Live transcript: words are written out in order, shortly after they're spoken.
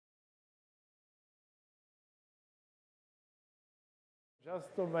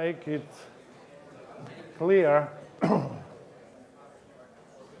Just to make it clear,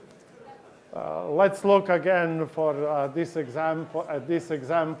 let's look again for this example,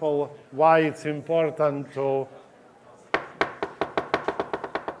 why it's important to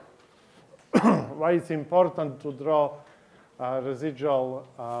draw a residual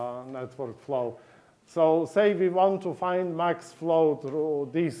network flow. So say we want to find max flow through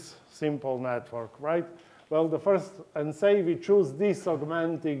this simple network, right? Well, and say we choose this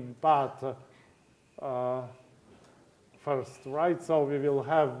augmenting path first, right? So we will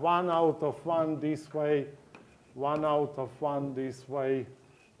have 1 out of 1 this way, 1 out of 1 this way,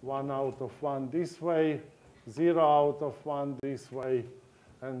 1 out of 1 this way, 0 out of 1 this way,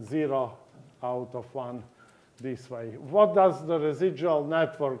 and 0 out of 1 this way. What does the residual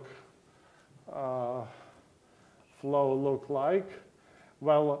network flow look like?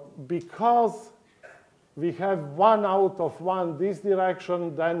 Well, because we have 1 out of 1 this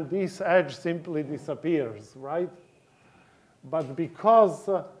direction, then this edge simply disappears, right? But because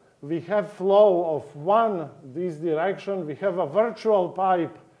we have flow of 1 this direction, we have a virtual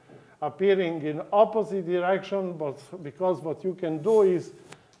pipe appearing in opposite direction, but because what you can do is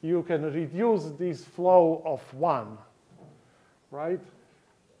you can reduce this flow of 1, right?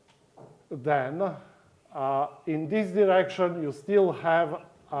 Then in this direction, you still have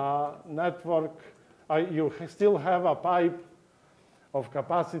a network, you still have a pipe of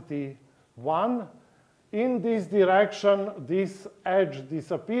capacity 1. In this direction, this edge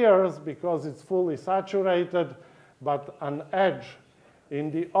disappears because it's fully saturated, but an edge in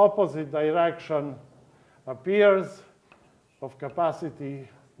the opposite direction appears of capacity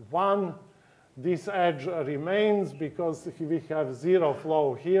 1. This edge remains because we have 0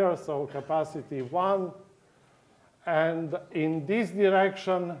 flow here, so capacity 1. And in this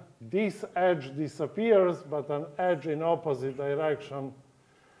direction, this edge disappears, but an edge in opposite direction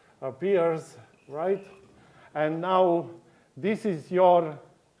appears, right? And now this is your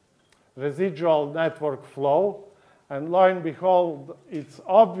residual network flow. And lo and behold, it's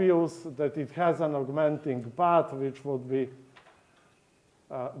obvious that it has an augmenting path, which would be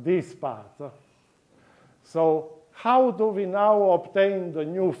this path. So how do we now obtain the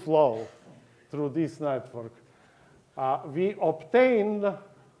new flow through this network? We obtained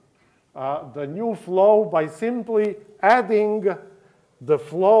the new flow by simply adding the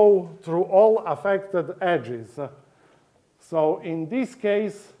flow through all affected edges. So in this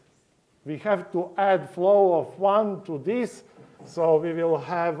case, we have to add flow of 1 to this. So we will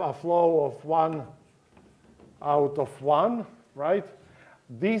have a flow of 1 out of 1, right?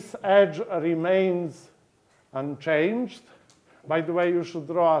 This edge remains unchanged. By the way, you should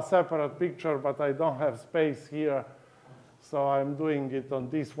draw a separate picture, but I don't have space here. So I'm doing it on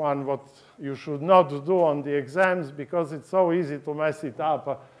this one, what you should not do on the exams, because it's so easy to mess it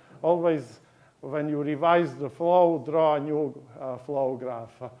up. Always, when you revise the flow, draw a new flow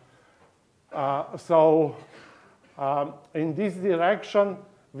graph. In this direction,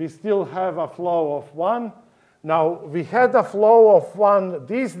 we still have a flow of 1. Now, we had a flow of 1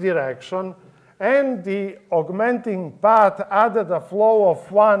 this direction, and the augmenting path added a flow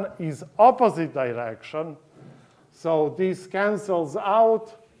of 1 is opposite direction. So this cancels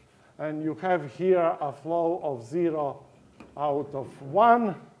out, and you have here a flow of 0 out of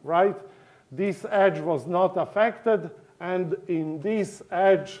 1, right? This edge was not affected, and in this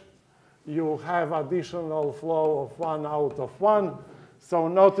edge, you have additional flow of 1 out of 1. So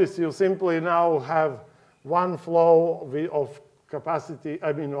notice you simply now have one flow of capacity,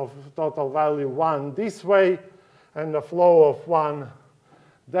 of total value 1 this way, and a flow of 1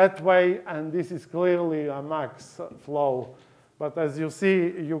 that way, and this is clearly a max flow. But as you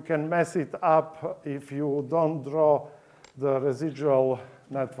see, you can mess it up if you don't draw the residual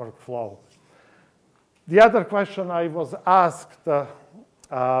network flow. The other question I was asked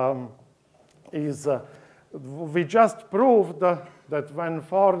is, we just proved that when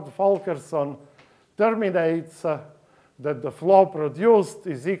Ford-Fulkerson terminates, that the flow produced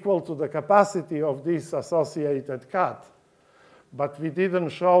is equal to the capacity of this associated cut. But we didn't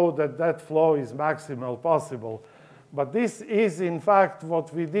show that that flow is maximal possible. But this is, in fact,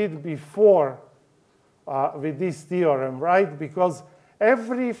 what we did before with this theorem, right? Because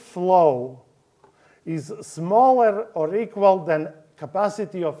every flow is smaller or equal than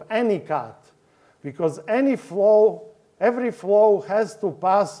capacity of any cut. Because every flow has to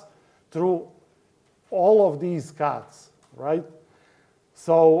pass through all of these cuts, right?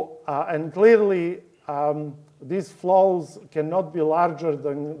 So, and clearly, these flows cannot be larger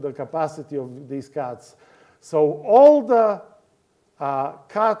than the capacity of these cuts. So all the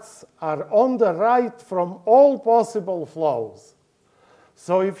cuts are on the right from all possible flows.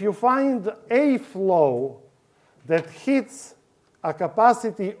 So if you find a flow that hits a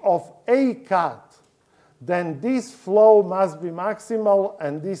capacity of a cut, then this flow must be maximal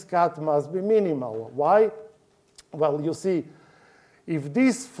and this cut must be minimal. Why? Well, you see, if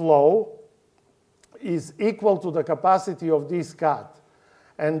this flow is equal to the capacity of this cut,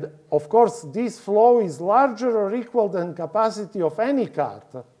 and of course this flow is larger or equal than capacity of any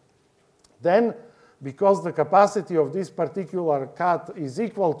cut, then because the capacity of this particular cut is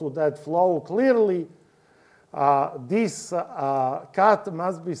equal to that flow, clearly this cut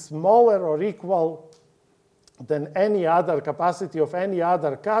must be smaller or equal than any other capacity of any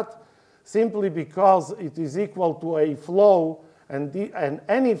other cut, simply because it is equal to a flow, and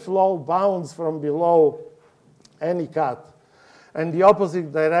any flow bounds from below any cut. And the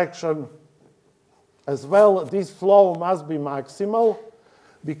opposite direction as well, this flow must be maximal,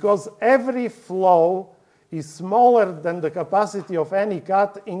 because every flow is smaller than the capacity of any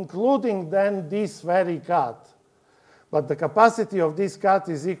cut, including then this very cut. But the capacity of this cut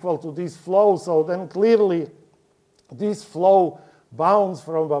is equal to this flow, so then clearly this flow bounds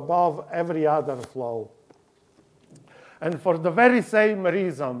from above every other flow. And for the very same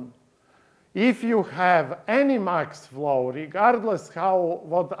reason, if you have any max flow, regardless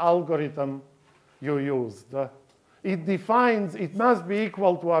what algorithm you used, it must be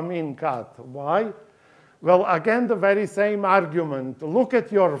equal to a mean cut. Why? Well, again, the very same argument. Look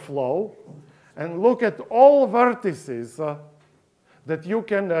at your flow and look at all vertices that you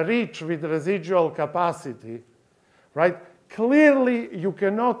can reach with residual capacity, right? Clearly, you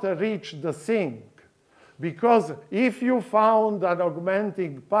cannot reach the sink, because if you found an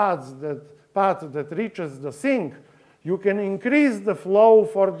augmenting path that reaches the sink, you can increase the flow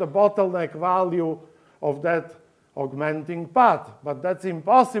for the bottleneck value of that augmenting path. But that's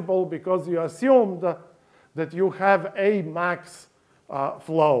impossible because you assumed that you have a max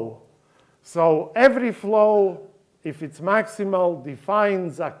flow. So every flow, if it's maximal,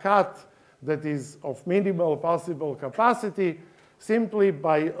 defines a cut that is of minimal possible capacity simply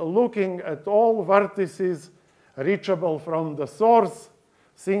by looking at all vertices reachable from the source.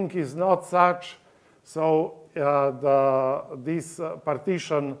 Sink is not such, so this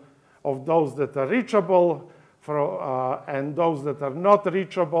partition of those that are reachable and those that are not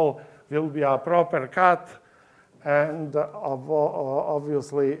reachable will be a proper cut, and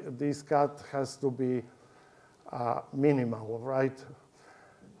obviously this cut has to be minimal, right?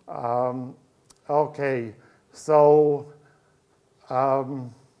 Okay, so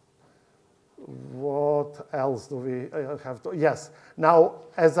what else do we have to? Yes, now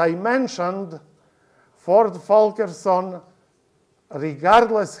as I mentioned, Ford-Fulkerson,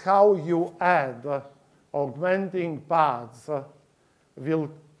 regardless how you add augmenting paths, will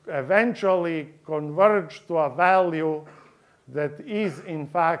eventually converge to a value that is in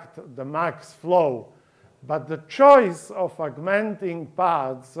fact the max flow. But the choice of augmenting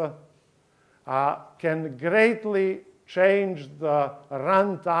paths can greatly change the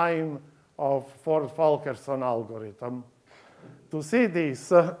runtime of Ford-Fulkerson algorithm. To see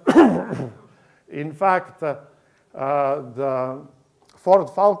this, in fact, the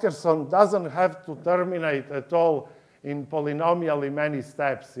Ford-Fulkerson doesn't have to terminate at all in polynomially many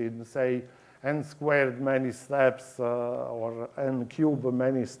steps, in, say, n squared many steps or n cubed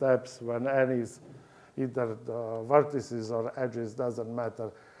many steps, when n is either the vertices or edges, doesn't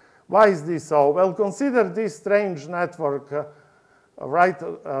matter. Why is this so? Well, consider this strange network, right?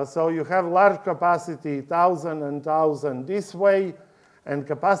 So you have large capacity, 1,000 and 1,000 this way, and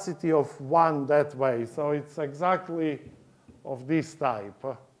capacity of 1 that way. So it's exactly of this type,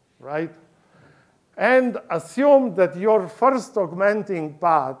 right? And assume that your first augmenting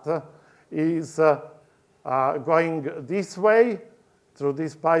path is going this way through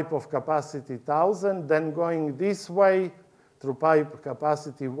this pipe of capacity 1,000, then going this way through pipe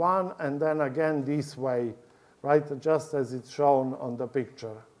capacity 1, and then again this way, right? Just as it's shown on the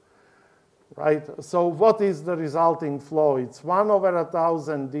picture, right? So what is the resulting flow? It's 1 over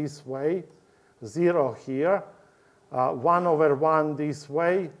 1,000 this way, 0 here, 1 over 1 this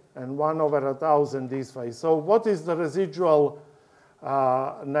way, and 1 over 1,000 this way. So what is the residual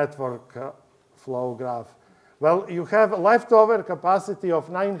network flow graph? Well, you have a leftover capacity of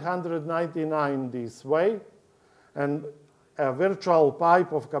 999 this way, and a virtual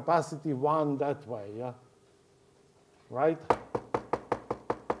pipe of capacity 1 that way, yeah? Right?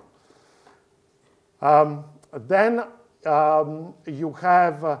 Then you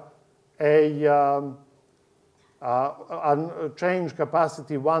have a change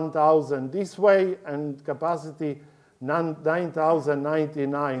capacity 1,000 this way and capacity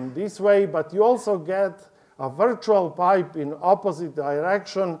 9,099 this way, but you also get a virtual pipe in opposite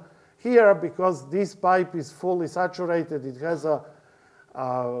direction. Here, because this pipe is fully saturated, it has a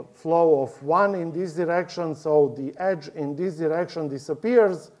flow of 1 in this direction, so the edge in this direction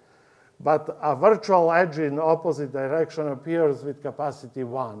disappears, but a virtual edge in opposite direction appears with capacity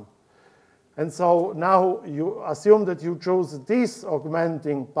 1. And so now you assume that you choose this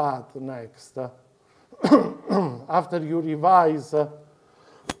augmenting path next. After you revise the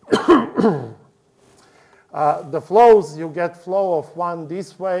flows, you get flow of 1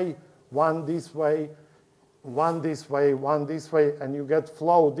 this way, 1 this way, 1 this way, 1 this way, and you get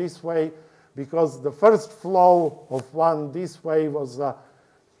flow this way because the first flow of 1 this way was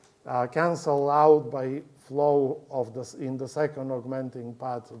cancelled out by flow of in the second augmenting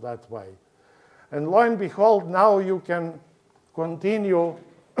path that way. And lo and behold, now you can continue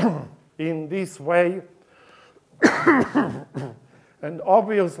in this way. And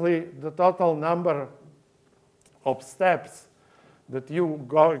obviously, the total number of steps that you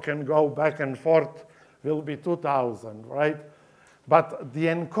can go back and forth will be 2,000, right? But the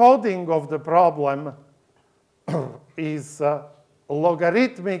encoding of the problem is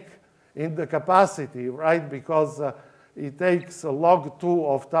logarithmic in the capacity, right? Because it takes log 2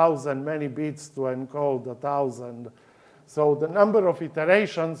 of 1,000 many bits to encode 1,000. So the number of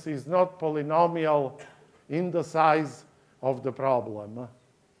iterations is not polynomial in the size of the problem.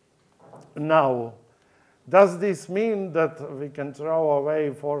 Now, does this mean that we can throw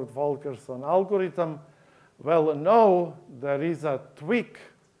away Ford-Fulkerson algorithm? Well, no, there is a tweak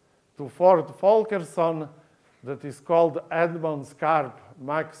to Ford-Fulkerson that is called Edmonds-Karp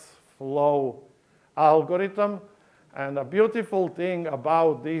max flow algorithm. And a beautiful thing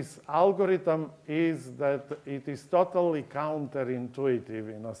about this algorithm is that it is totally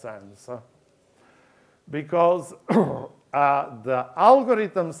counterintuitive in a sense. Because the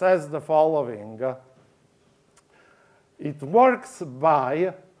algorithm says the following. It works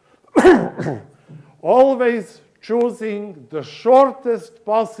by always choosing the shortest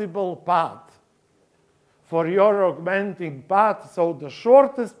possible path for your augmenting path. So the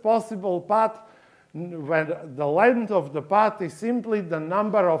shortest possible path, when the length of the path is simply the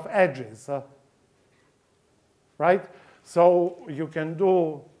number of edges, right? So you can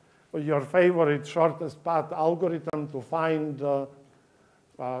do your favorite shortest path algorithm to find the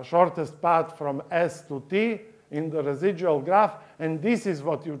shortest path from S to T in the residual graph, and this is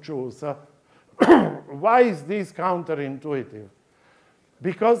what you choose. Why is this counterintuitive?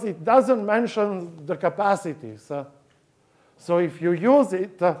 Because it doesn't mention the capacities. So if you use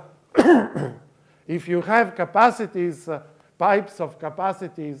it, if you have capacities, pipes of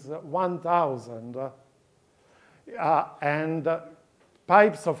capacities 1,000, and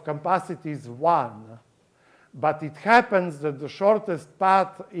pipes of capacities 1, but it happens that the shortest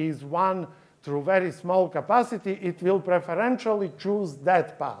path is 1 through very small capacity, it will preferentially choose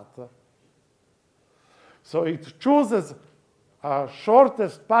that path. So it chooses a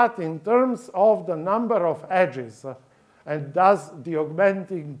shortest path in terms of the number of edges and does the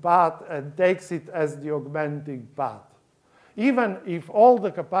augmenting path and takes it as the augmenting path, even if all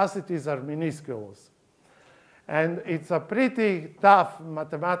the capacities are minusculous. And it's a pretty tough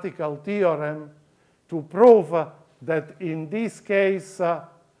mathematical theorem to prove that in this case,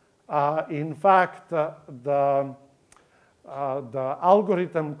 in fact, the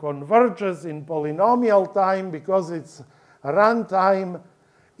algorithm converges in polynomial time because its runtime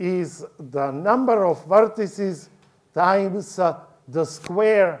is the number of vertices times the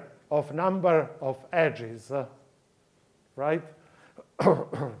square of number of edges, right?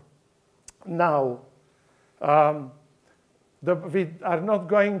 Now, we are not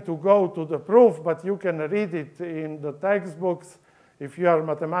going to go to the proof, but you can read it in the textbooks if you are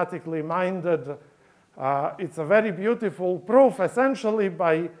mathematically minded. It's a very beautiful proof. Essentially,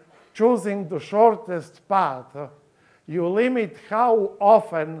 by choosing the shortest path, you limit how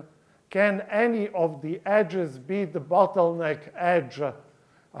often can any of the edges be the bottleneck edge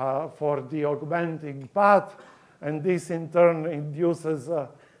for the augmenting path, and this in turn induces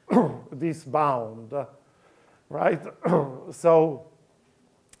this bound, right? So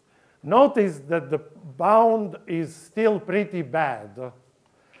notice that the bound is still pretty bad,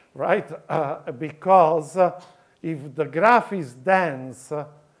 right? Because if the graph is dense,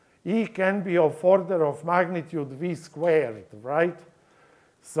 E can be of order of magnitude V squared, right?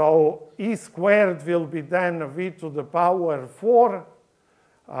 So E squared will be then V to the power 4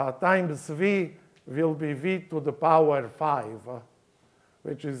 times V will be V to the power 5,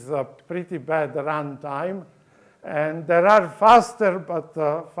 which is a pretty bad runtime. And there are faster but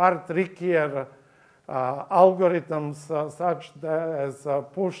far trickier algorithms such as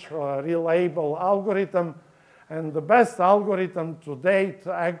push relabel algorithm, And the best algorithm to date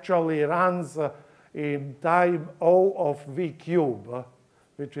actually runs in time O of V cube,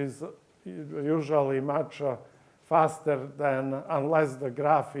 which is usually much faster than, unless the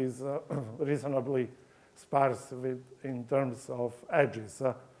graph is reasonably sparse in terms of edges.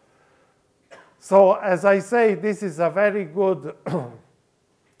 So as I say, this is a very good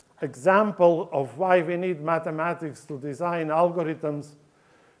example of why we need mathematics to design algorithms.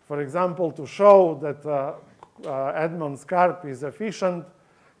 For example, to show that Edmonds Karp is efficient,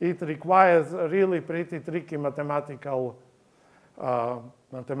 it requires a really pretty tricky mathematical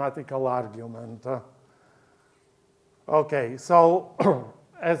argument. Okay, so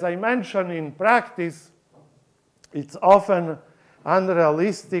as I mentioned, in practice, it's often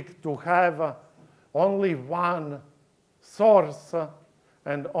unrealistic to have only one source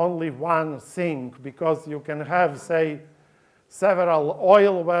and only one sink, because you can have, say, several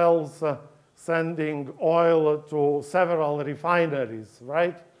oil wells sending oil to several refineries,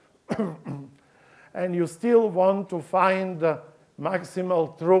 right? And you still want to find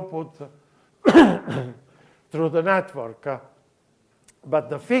maximal throughput through the network. But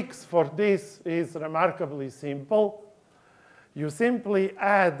the fix for this is remarkably simple. You simply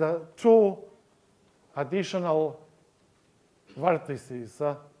add two additional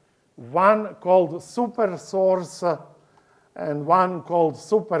vertices, one called super source and one called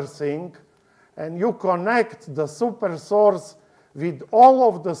super sink, and you connect the super source with all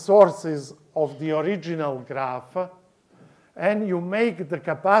of the sources of the original graph, and you make the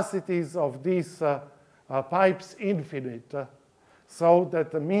capacities of these pipes infinite, so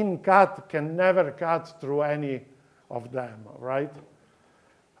that the mean cut can never cut through any of them, right?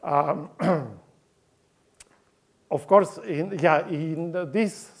 Of course, in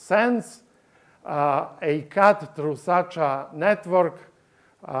this sense, a cut through such a network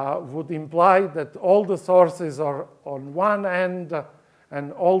would imply that all the sources are on one end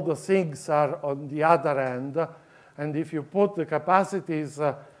and all the sinks are on the other end. And if you put the capacities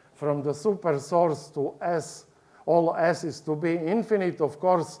from the super source to S, all S is to be infinite, of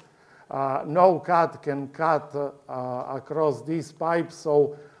course, no cut can cut across these pipes,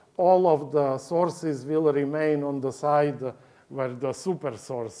 so all of the sources will remain on the side where the super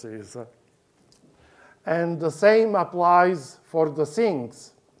source is. And the same applies for the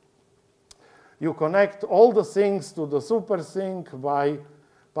sinks. You connect all the sinks to the super sink by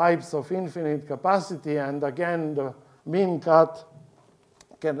pipes of infinite capacity, and again, the mean cut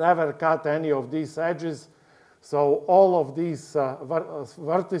can never cut any of these edges. So all of these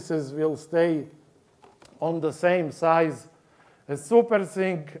vertices will stay on the same size as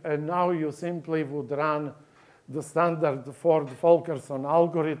supersink, and now you simply would run the standard Ford-Fulkerson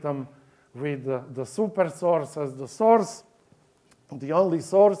algorithm with the super source as the source, the only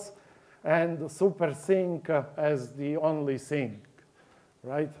source, and the super sink as the only sink,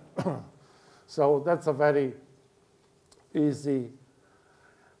 right? So that's a very easy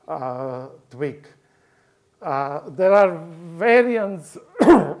tweak. There are variants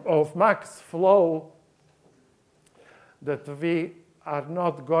of max flow that we are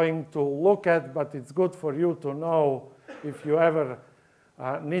not going to look at, but it's good for you to know if you ever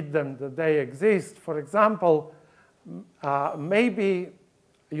need them, that they exist. For example, maybe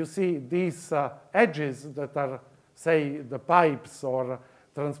you see these edges that are, say, the pipes or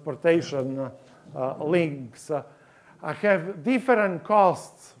transportation links have different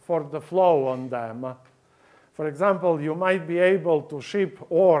costs for the flow on them. For example, you might be able to ship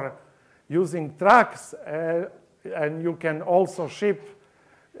ore using trucks, and you can also ship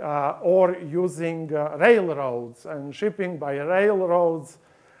ore using railroads. And shipping by railroads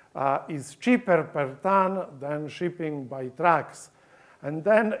is cheaper per ton than shipping by trucks. And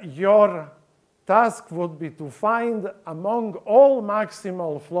then your task would be to find among all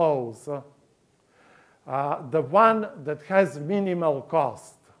maximal flows the one that has minimal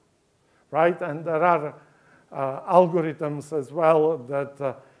cost, right? And there are algorithms as well that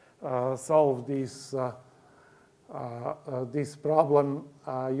solve this problem.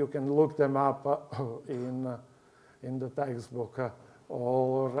 You can look them up in the textbook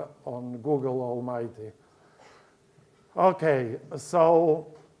or on Google Almighty. Okay, so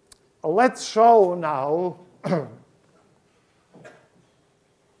let's show now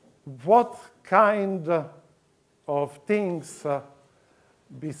what kind of things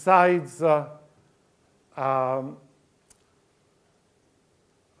besides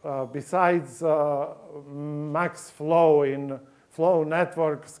max flow in flow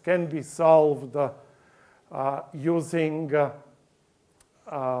networks can be solved using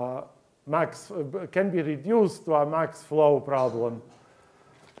can be reduced to a max flow problem.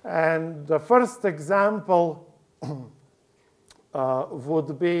 And the first example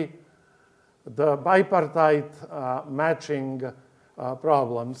would be the bipartite matching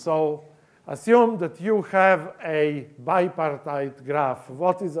problem. So assume that you have a bipartite graph.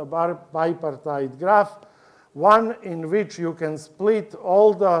 What is a bipartite graph? One in which you can split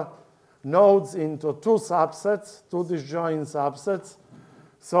all the nodes into two subsets, two disjoint subsets,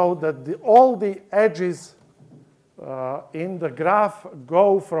 so that all the edges in the graph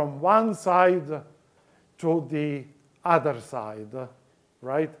go from one side to the other side,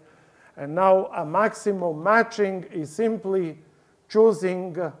 right? And now a maximum matching is simply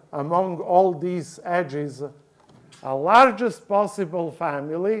choosing among all these edges a largest possible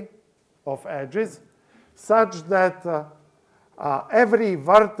family of edges such that every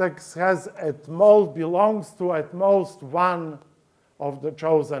vertex has at most, belongs to at most one of the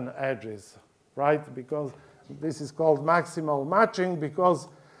chosen edges, right? Because this is called maximal matching, because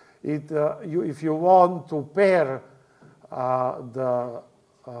if you want to pair the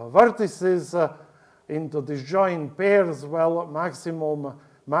vertices into disjoint pairs, well, maximum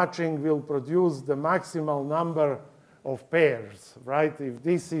matching will produce the maximal number of pairs, right? If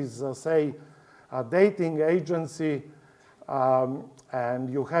this is, say, a dating agency, and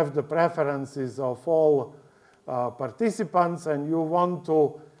you have the preferences of all participants, and you want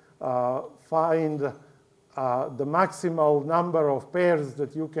to find the maximal number of pairs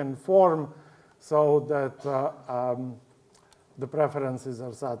that you can form so that the preferences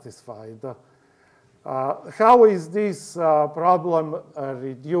are satisfied. How is this problem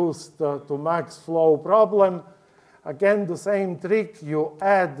reduced to max flow problem? Again, the same trick. You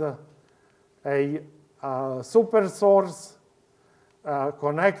add a super source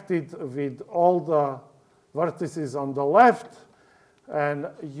connected with all the vertices on the left, and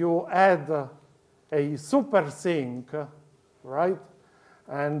you add a super sink, right?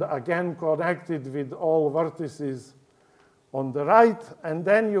 And again, connected with all vertices on the right, and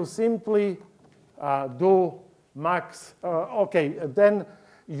then you simply do max. Okay, then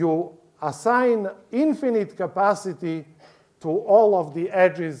you assign infinite capacity to all of the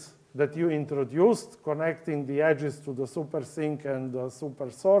edges that you introduced, connecting the edges to the super sink and the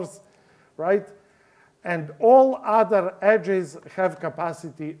super source, right? And all other edges have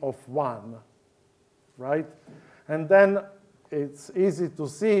capacity of 1, right? And then it's easy to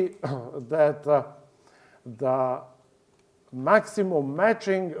see that the maximum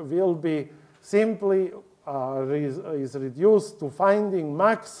matching will be simply is reduced to finding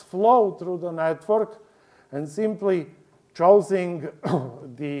max flow through the network and simply choosing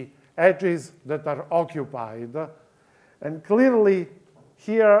the edges that are occupied. And clearly,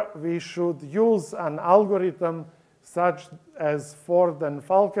 here we should use an algorithm such as Ford and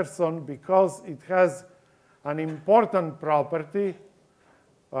Fulkerson, because it has an important property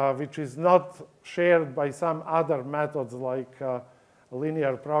which is not shared by some other methods like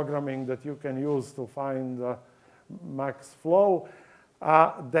linear programming that you can use to find max flow,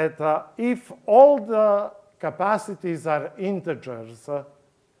 that if all the capacities are integers,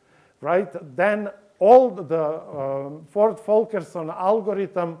 right, then all the Ford-Fulkerson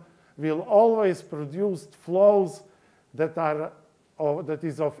algorithm will always produce flows that are of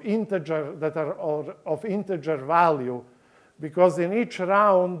integer value, because in each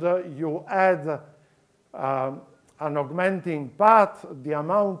round you add an augmenting path. The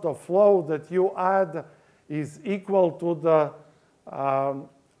amount of flow that you add is equal to the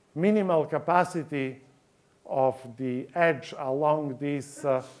minimal capacity of the edge along this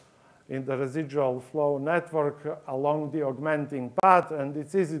in the residual flow network along the augmenting path. And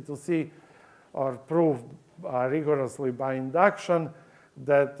it's easy to see or prove rigorously by induction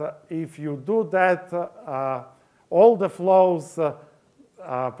that if you do that, all the flows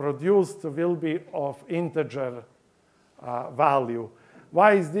produced will be of integer value.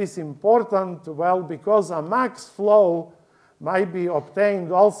 Why is this important? Well, because a max flow might be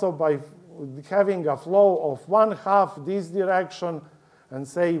obtained also by having a flow of 1/2 this direction and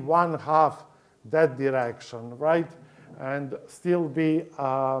say 1/2 that direction, right? And still be,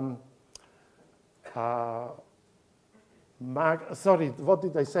 sorry, what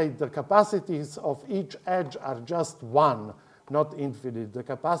did I say? The capacities of each edge are just 1, not infinite. The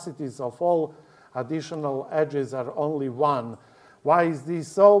capacities of all additional edges are only 1. Why is this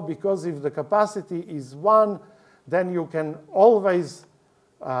so? Because if the capacity is 1, then you can always,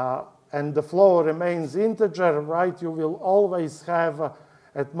 and the flow remains integer, right? You will always have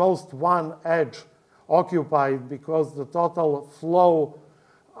at most 1 edge occupied, because the total flow,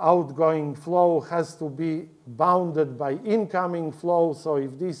 outgoing flow, has to be bounded by incoming flow. So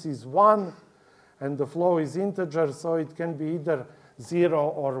if this is 1 and the flow is integer, so it can be either 0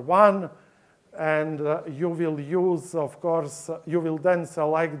 or 1. And you will use, of course, you will then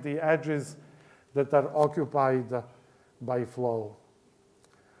select the edges that are occupied by flow.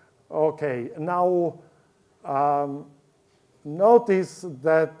 Okay, now notice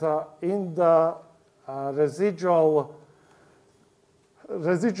that in the residual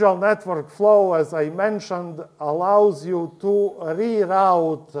network flow, as I mentioned, allows you to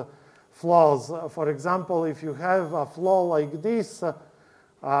reroute flows. For example, if you have a flow like this,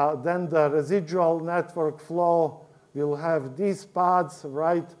 then the residual network flow will have these paths,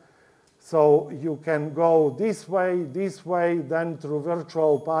 right? So you can go this way, then through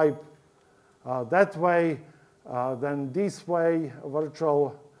virtual pipe that way, then this way,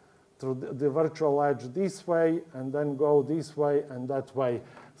 through the virtual edge this way, and then go this way and that way.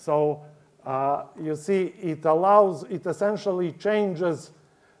 So you see, it essentially changes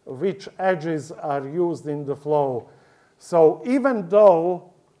which edges are used in the flow. So even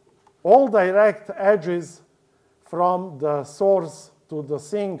though all direct edges from the source to the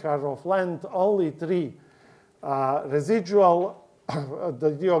sink are of length only 3, residual,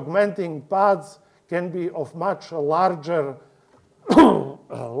 the augmenting paths can be of much larger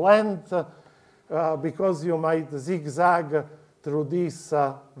length because you might zigzag through these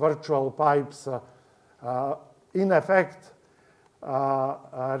virtual pipes, in effect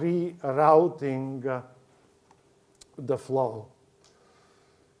rerouting the flow.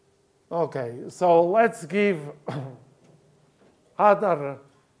 Okay, so let's give other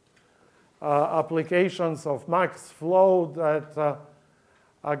applications of max flow that,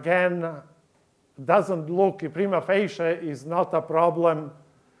 again, doesn't look, prima facie, is not a problem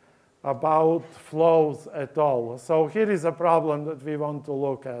about flows at all. So here is a problem that we want to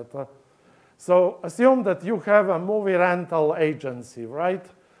look at. So assume that you have a movie rental agency, right?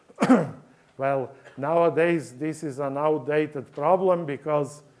 Well, nowadays, this is an outdated problem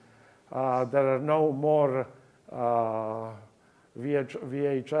because there are no more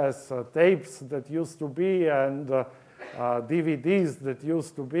VHS tapes that used to be and DVDs that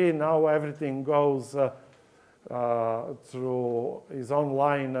used to be. Now everything goes is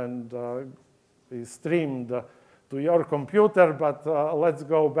online and is streamed to your computer, but let's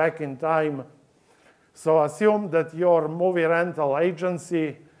go back in time. So assume that your movie rental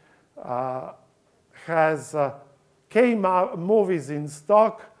agency has movies in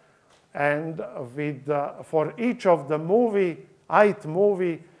stock, and for each of the movie,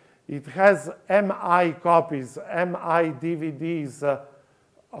 it has MI copies, MI DVDs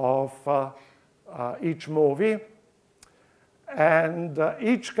of each movie. And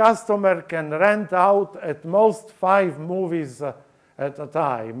each customer can rent out at most 5 movies at a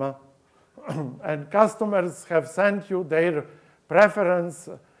time. And customers have sent you their preference,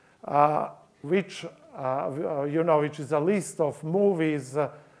 which is a list of movies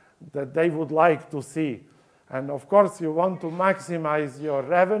that they would like to see. And of course, you want to maximize your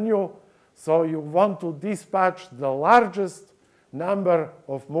revenue, so you want to dispatch the largest number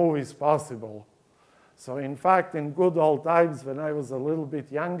of movies possible. So in fact, in good old times, when I was a little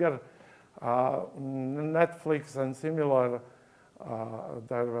bit younger, Netflix and similar,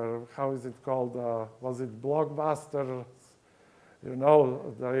 there were, how is it called, was it Blockbuster? You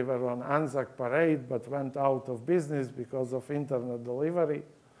know, they were on Anzac Parade, but went out of business because of internet delivery.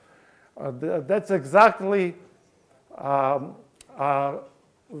 That's exactly the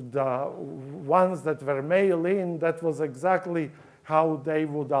ones that were mail-in. That was exactly how they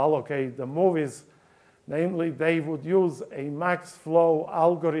would allocate the movies. Namely, they would use a max flow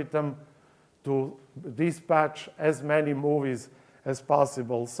algorithm to dispatch as many movies as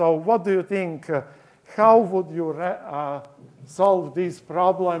possible. So what do you think? How would you solve this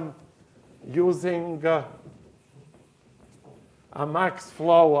problem using a max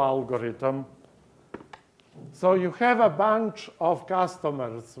flow algorithm? So you have a bunch of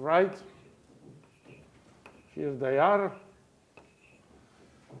customers, right? Here they are.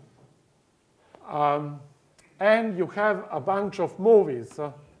 And you have a bunch of movies.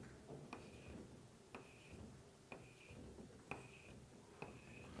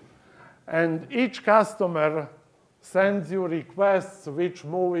 And each customer sends you requests which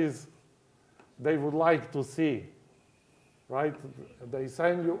movies they would like to see, right? They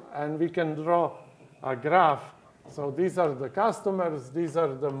send you, and we can draw a graph. So these are the customers, these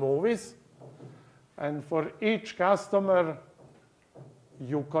are the movies. And for each customer,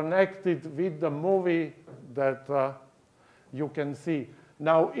 you connect it with the movie that you can see.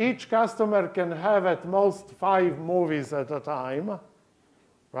 Now, each customer can have at most 5 movies at a time,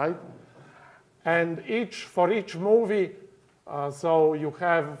 right? And for each movie, so you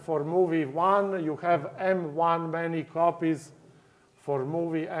have, for movie 1, you have M1 many copies for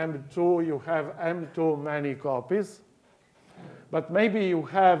movie M2, you have M2 many copies. But maybe you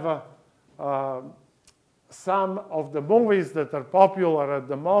have some of the movies that are popular at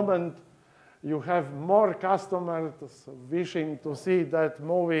the moment. You have more customers wishing to see that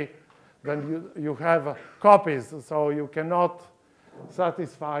movie than you have copies. So you cannot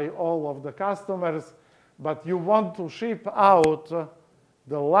satisfy all of the customers, but you want to ship out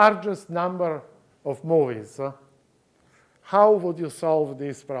the largest number of movies. How would you solve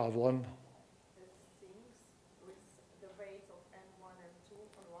this problem? With the weight of M1 and 2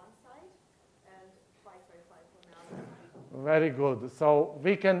 on one side and 555 on the other side. Very good. So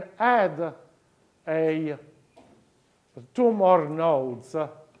we can add two more nodes.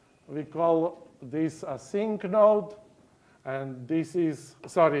 We call this a sync node, and this is,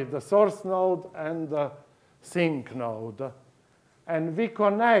 sorry, the source node and the sync node. And we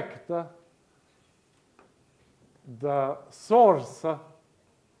connect the source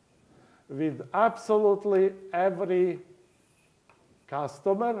with absolutely every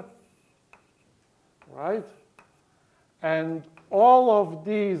customer, right? And all of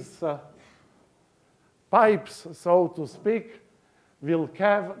these pipes, so to speak, will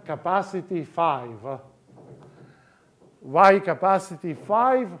have capacity 5. Why capacity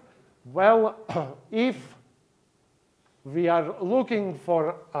 5? Well, if we are looking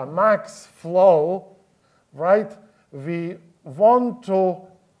for a max flow, right, we want to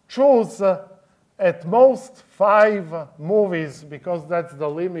choose at most 5 movies, because that's the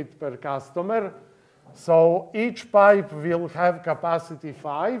limit per customer. So each pipe will have capacity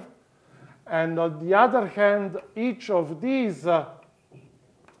 5. And on the other hand, each of these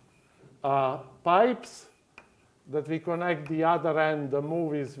pipes that we connect the other end, the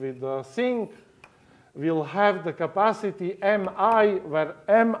movies with the sync, will have the capacity Mi, where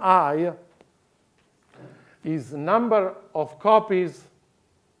Mi is number of copies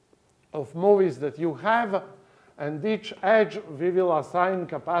of movies that you have, and each edge we will assign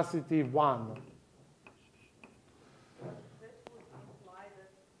capacity 1. That would imply that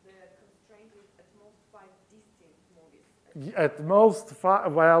the constraint is at most 5 distinct movies. At most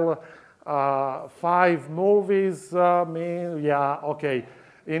 5, well, 5 movies mean, yeah, okay.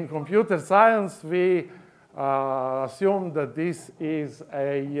 In computer science, we assume that this is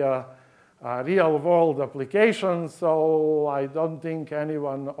a real-world application, so I don't think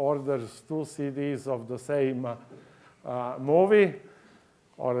anyone orders 2 CDs of the same movie,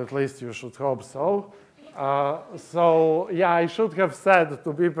 or at least you should hope so. So, yeah, I should have said,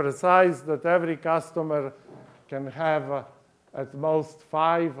 to be precise, that every customer can have at most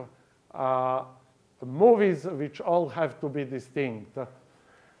 5 movies, which all have to be distinct.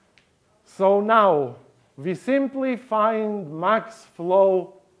 So now, we simply find max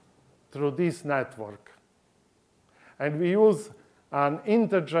flow through this network. And we use an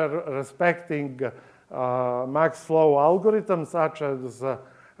integer respecting max flow algorithm, such as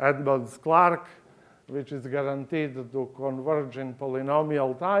Edmonds-Clark, which is guaranteed to converge in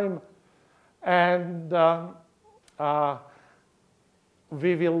polynomial time. And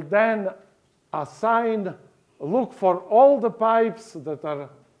we will then look for all the pipes that are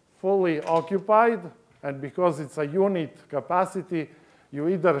fully occupied. And because it's a unit capacity, you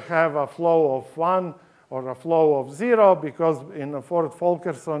either have a flow of 1 or a flow of 0, because in a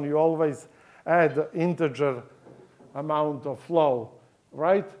Ford-Fulkerson, you always add integer amount of flow,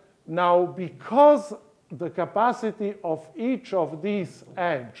 right? Now, because the capacity of each of these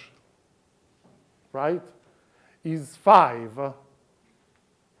edge, right, is 5,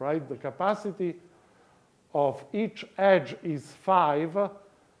 right? The capacity of each edge is 5,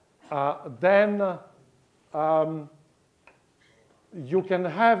 then you can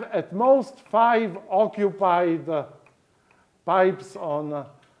have at most 5 occupied pipes on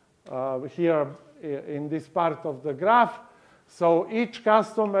here in this part of the graph. So each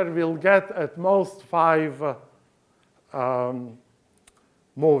customer will get at most 5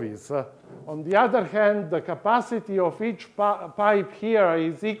 movies. On the other hand, the capacity of each pipe here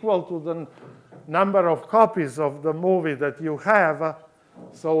is equal to the number of copies of the movie that you have.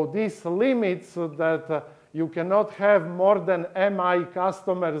 So this limits that you cannot have more than Mi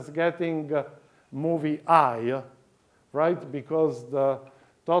customers getting movie I, right? Because the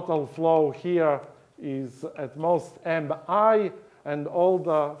total flow here is at most Mi, and all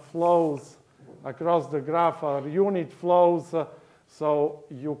the flows across the graph are unit flows. So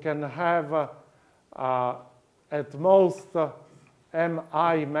you can have at most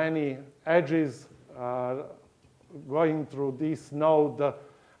Mi many edges going through this node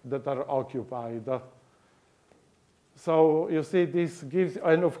that are occupied. So you see, this gives,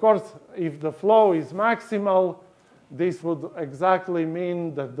 and of course, if the flow is maximal, this would exactly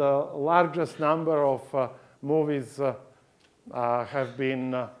mean that the largest number of movies have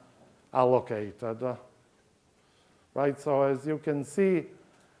been allocated. Right, so as you can see,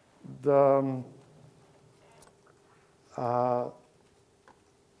 the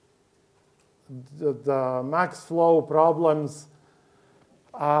max flow problems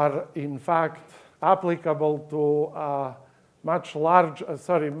are in fact applicable to a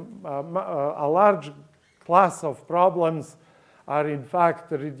large class of problems are in fact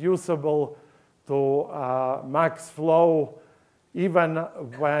reducible to max flow even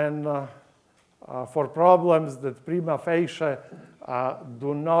when for problems that prima facie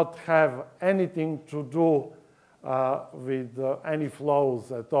do not have anything to do with any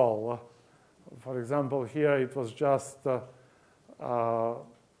flows at all. For example, here it was just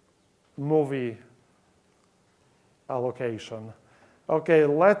movie allocation. Okay,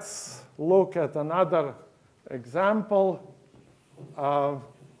 let's look at another example.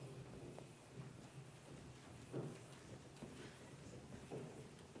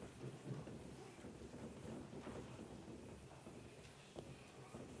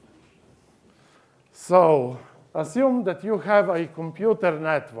 So assume that you have a computer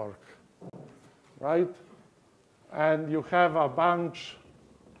network, right? And you have a bunch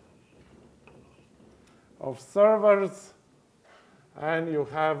of servers, and you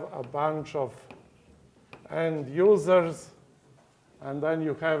have a bunch of end users, and then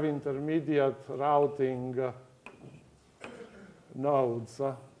you have intermediate routing nodes.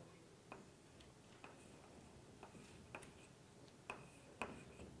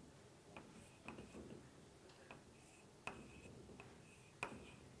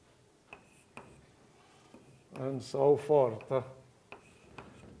 And so forth.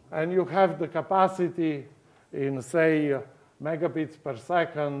 And you have the capacity in, say, megabits per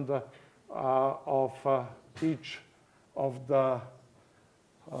second of each of the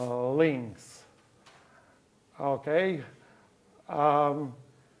links. Okay.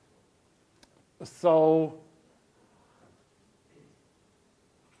 So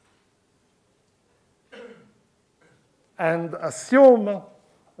and assume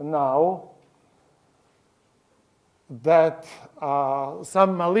now that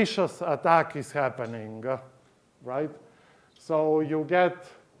some malicious attack is happening, right? So you get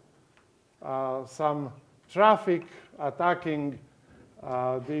some traffic attacking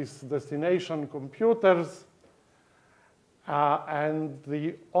these destination computers, and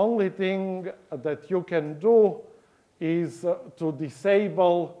the only thing that you can do is to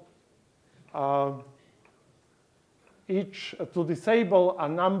disable a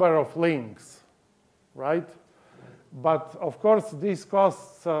number of links, right? But of course, this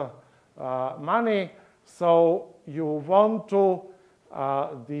costs money, so you want to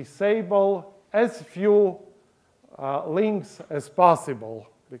disable as few links as possible,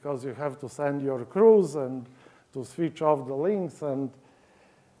 because you have to send your crews and to switch off the links. And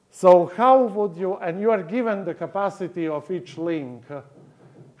so how would you, and you are given the capacity of each link,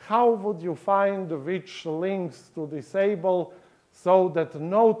 how would you find which links to disable so that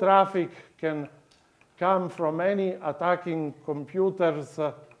no traffic can come from any attacking computers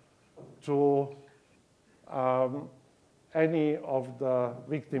to any of the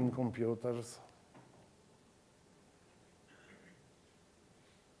victim computers?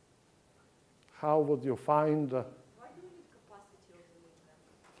 How would you find? Why do we need capacity of the link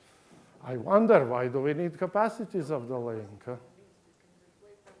then? I wonder, why do we need capacities of the link? We can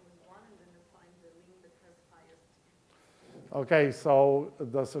replace them with one and then find the link that has highest. Okay, so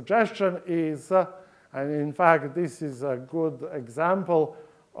the suggestion is, and in fact, this is a good example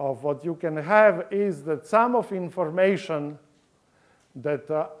of what you can have, is that some of information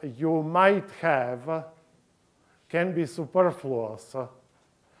that you might have can be superfluous.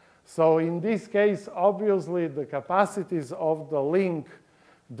 So in this case, obviously, the capacities of the link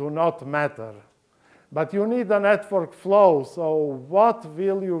do not matter. But you need a network flow, so what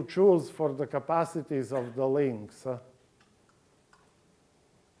will you choose for the capacities of the links?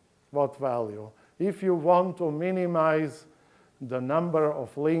 What value? If you want to minimize the number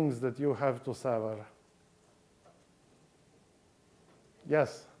of links that you have to sever.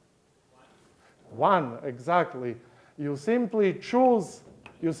 Yes? One, exactly. You simply choose,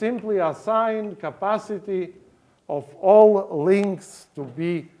 you simply assign capacity of all links to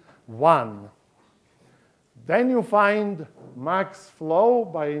be 1. Then you find max flow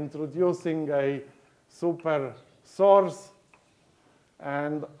by introducing a super source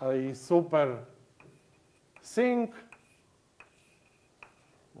and a super sink,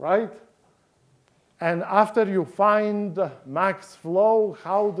 right? And after you find max flow,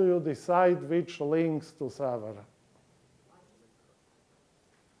 how do you decide which links to sever?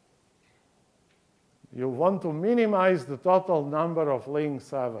 You want to minimize the total number of links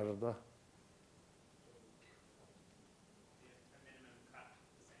severed.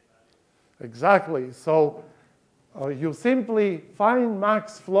 Exactly. So you simply find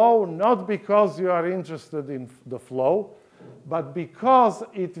max flow not because you are interested in the flow, but because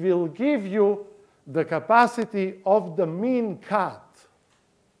it will give you the capacity of the mean cut.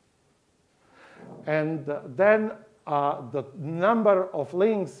 And then the number of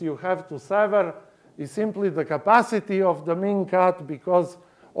links you have to sever is simply the capacity of the mean cut, because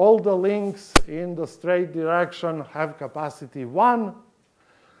all the links in the straight direction have capacity 1.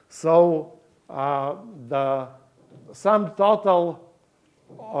 So the sum total,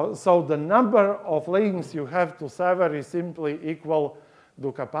 so the number of links you have to sever is simply equal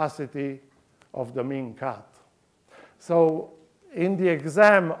to capacity of the mean cut. So in the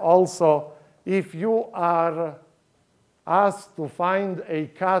exam also, if you are asked to find a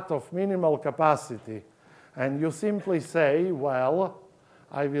cut of minimal capacity, and you simply say, well,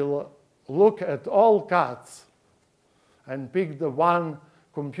 I will look at all cuts and pick the one,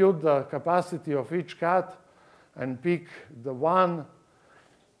 compute the capacity of each cut, and pick the one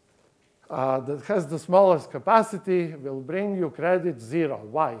that has the smallest capacity, will bring you credit 0.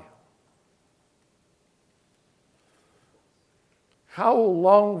 Why? How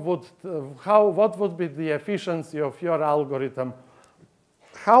long would, what would be the efficiency of your algorithm?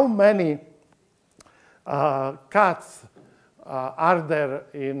 How many cuts are there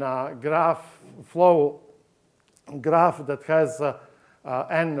in a flow graph that has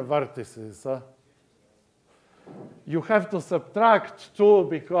n vertices? You have to subtract 2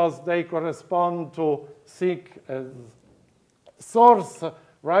 because they correspond to seek source,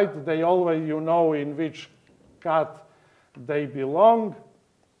 right? They always, you know in which cut they belong,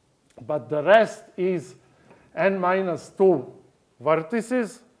 but the rest is n minus 2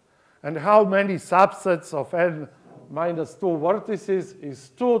 vertices. And how many subsets of n minus 2 vertices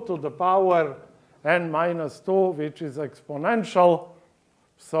is 2 to the power n minus 2, which is exponential.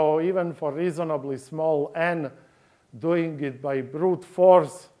 So even for reasonably small n, doing it by brute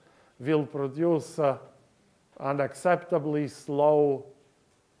force will produce an acceptably slow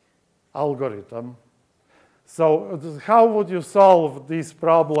algorithm. So how would you solve this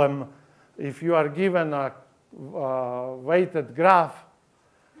problem if you are given a weighted graph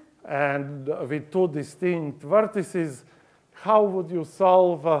and with 2 distinct vertices? How would you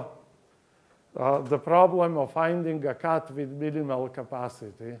solve the problem of finding a cut with minimal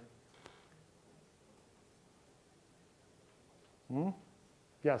capacity?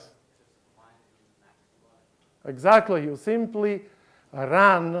 Yes? Exactly. You simply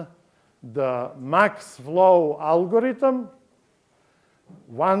run the max flow algorithm.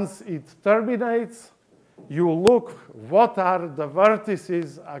 Once it terminates, you look what are the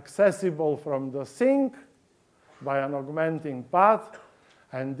vertices accessible from the sink by an augmenting path,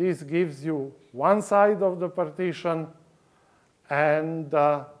 and this gives you one side of the partition, and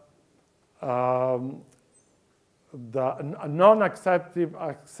the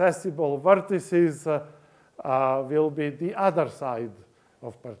non-accessible vertices will be the other side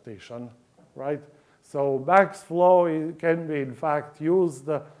of partition, right? So max flow can be, in fact, used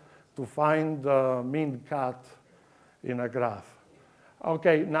to find the mean cut in a graph.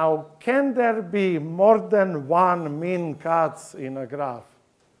 Okay, now, can there be more than one mean cuts in a graph?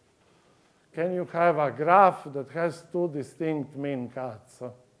 Can you have a graph that has 2 distinct mean cuts?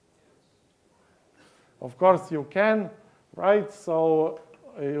 Of course, you can, right? So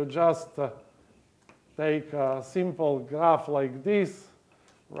you just take a simple graph like this,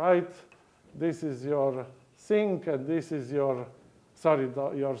 right? This is your sink, and this is your,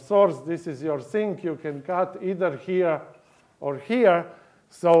 your source. This is your sink. You can cut either here or here.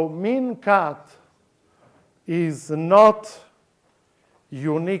 So mean cut is not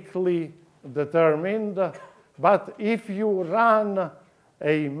uniquely determined, but if you run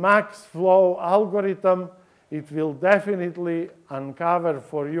a max flow algorithm, it will definitely uncover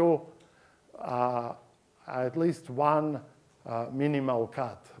for you at least one minimal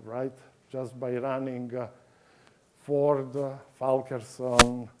cut, right? Just by running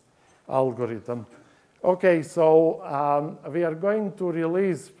Ford-Fulkerson algorithm. Okay, so we are going to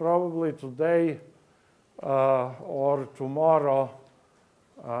release probably today or tomorrow,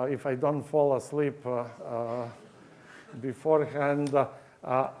 if I don't fall asleep beforehand,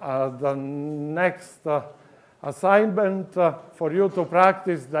 the next assignment for you to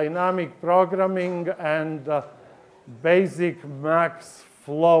practice dynamic programming and basic max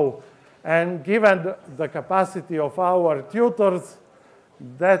flow. And given the capacity of our tutors,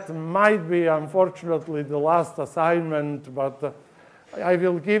 that might be, unfortunately, the last assignment, but I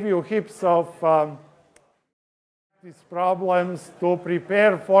will give you heaps of these problems to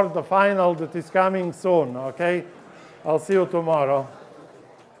prepare for the final that is coming soon, okay? I'll see you tomorrow.